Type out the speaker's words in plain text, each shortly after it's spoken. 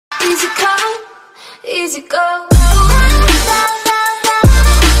Easy come, easy go.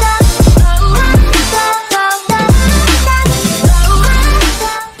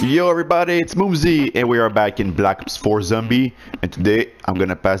 Yo everybody, it's Moomsy and we are back in Black Ops 4 Zombie, and today I'm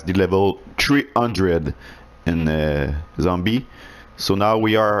gonna pass the level 300 in Zombie. So now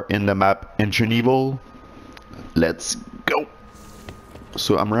we are in the map Ancient Evil. Let's go.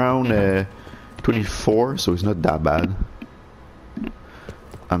 So I'm around 24, so it's not that bad.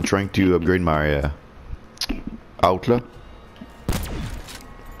 I'm trying to upgrade my Outlaw.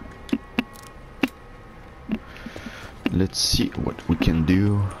 Let's see what we can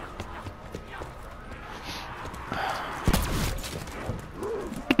do.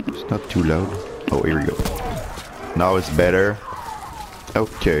 It's not too loud. Oh, here we go. Now it's better.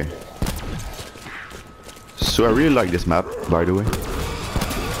 Okay. So I really like this map, by the way.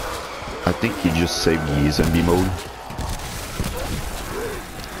 I think he just saved the zombie mode.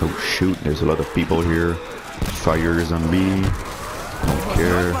 Oh shoot, there's a lot of people here. Fire zombie. Don't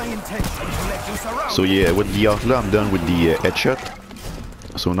care. So yeah, with the Outlaw I'm done with the headshot.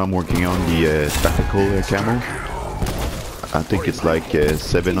 So now I'm working on the tactical camo. I think it's like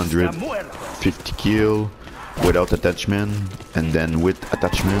 750 kill without attachment, and then with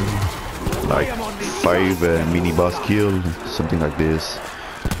attachment like 5 mini boss kill, something like this.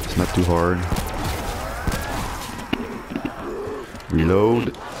 It's not too hard.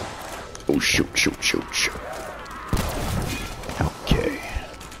 Reload. Oh shoot, shoot, shoot, shoot. Okay.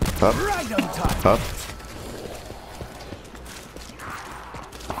 Up. Up.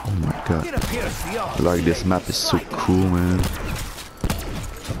 Oh my god. Like, this map is so cool, man.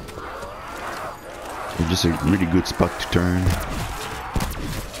 It's just a really good spot to turn.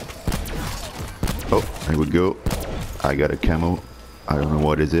 Oh, there we go. I got a camo. I don't know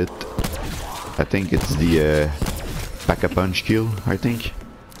what is it. I think it's the Pack-a-Punch kill, I think.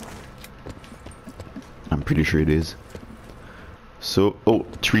 I'm pretty sure it is. So, oh,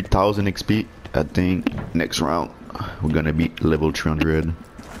 3000 XP. I think next round we're gonna be level 300.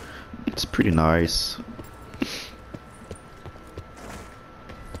 It's pretty nice.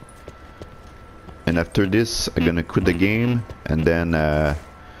 And after this, I'm gonna quit the game, and then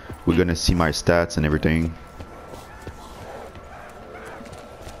we're gonna see my stats and everything.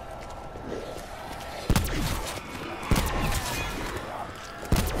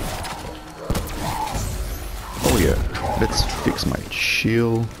 Oh yeah, let's fix my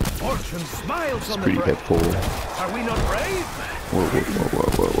shield. It's pretty helpful. Are we not brave? Whoa, whoa, whoa, whoa,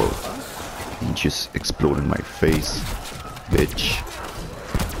 whoa, whoa. He just exploded in my face, bitch.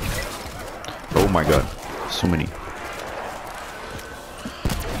 Oh my god, so many.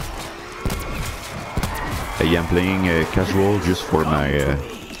 I'm playing casual just for my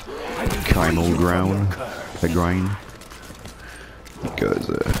primal grind, because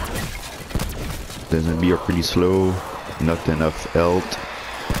the zombie are pretty slow, not enough health,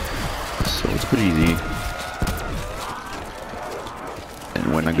 so it's pretty easy.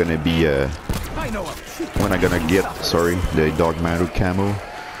 And when I'm gonna be when I'm gonna get, sorry, the Dark Matter camo,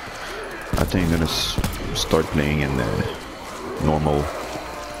 I think I'm gonna start playing in normal,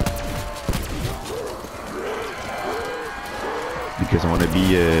 because I want to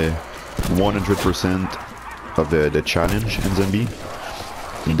be 100% of the challenge in zombie,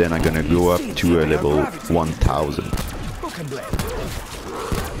 and then I'm gonna go up to level 1000.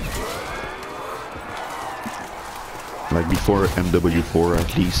 Like before MW4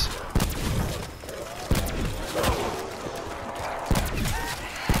 at least.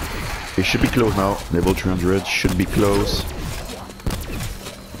 It should be close now. Level 300 should be close.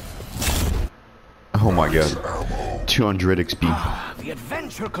 Oh my god. 200 XP. The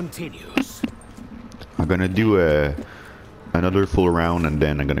adventure continues. I'm gonna do another full round, and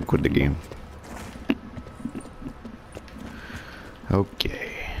then I'm gonna quit the game.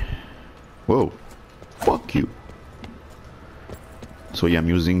 Okay. Whoa. Fuck you. So yeah, I'm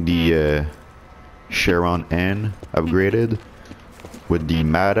using the Sharon N upgraded with the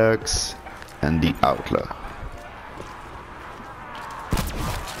Maddox and the Outlaw.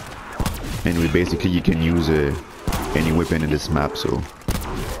 And basically you can use any weapon in this map, so,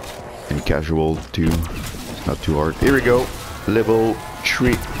 and casual too. It's not too hard. Here we go, level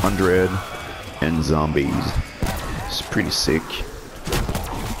 300 and zombies. It's pretty sick.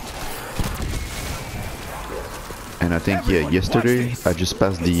 And I think, yeah, yesterday I just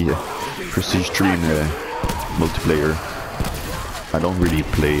passed the Prestige 3 in multiplayer. I don't really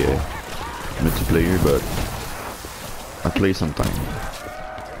play multiplayer, but I play sometime.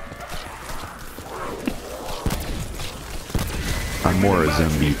 I'm more a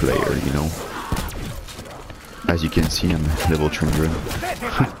zombie player, you know. As you can see, I'm level 300. Vete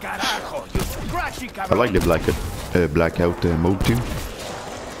pa'l carajo, you scratchy I like the blackout mode too.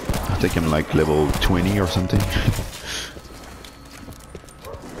 I think I'm like level 20 or something.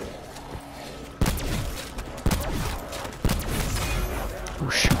 Oh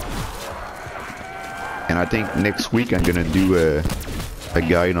shoot. And I think next week I'm gonna do a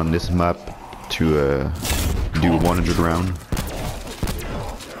guide on this map to do 100 round.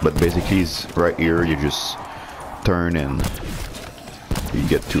 But basically it's right here, you just turn and you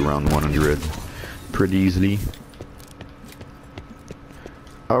get to around 100 pretty easily.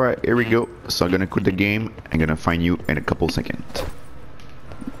 Alright, here we go. So I'm gonna quit the game. I'm gonna find you in a couple seconds.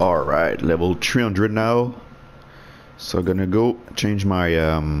 Alright, level 300 now. So I'm gonna go change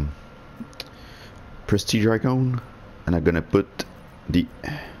my prestige icon, and I'm gonna put the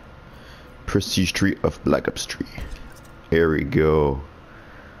prestige tree of Black Ops 3. Here we go.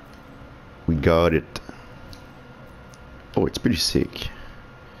 We got it. Oh, it's pretty sick.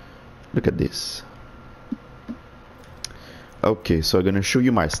 Look at this. Okay, so I'm gonna show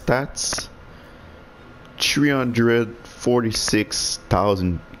you my stats.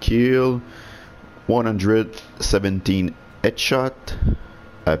 346,000 kill, 117 headshot.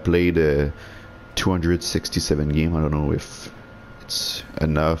 I played 267 game. I don't know if it's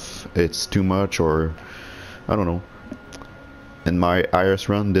enough, it's too much, or I don't know. And my IRS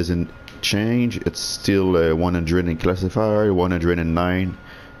run doesn't change. It's still 100 in classifier, 109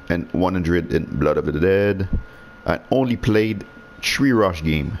 and 100 in Blood of the Dead. I only played 3 rush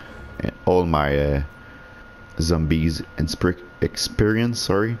game and all my zombies and experience,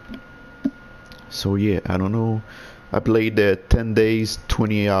 sorry. So yeah, I don't know. I played 10 days,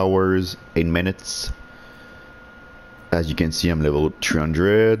 20 hours, 8 minutes. As you can see, I'm level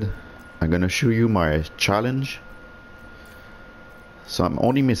 300. I'm gonna show you my challenge. So I'm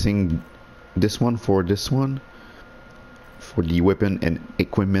only missing this one for the weapon and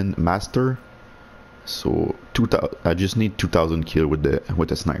equipment master. So I just need 2,000 kill with the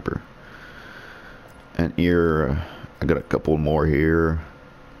sniper. And here I got a couple more here,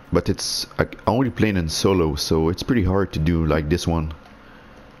 but I only playing in solo, so it's pretty hard to do like this one.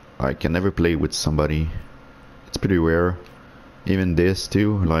 I can never play with somebody. It's pretty rare. Even this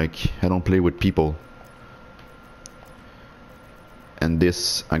too, like I don't play with people. And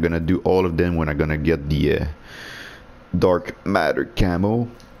this, I'm gonna do all of them when I'm gonna get the dark matter camo.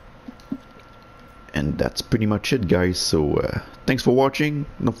 And that's pretty much it, guys. So thanks for watching.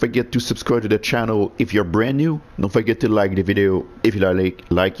 Don't forget to subscribe to the channel if you're brand new. Don't forget to like the video if you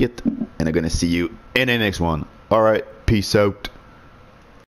like it. And I'm gonna see you in the next one. Alright, peace out.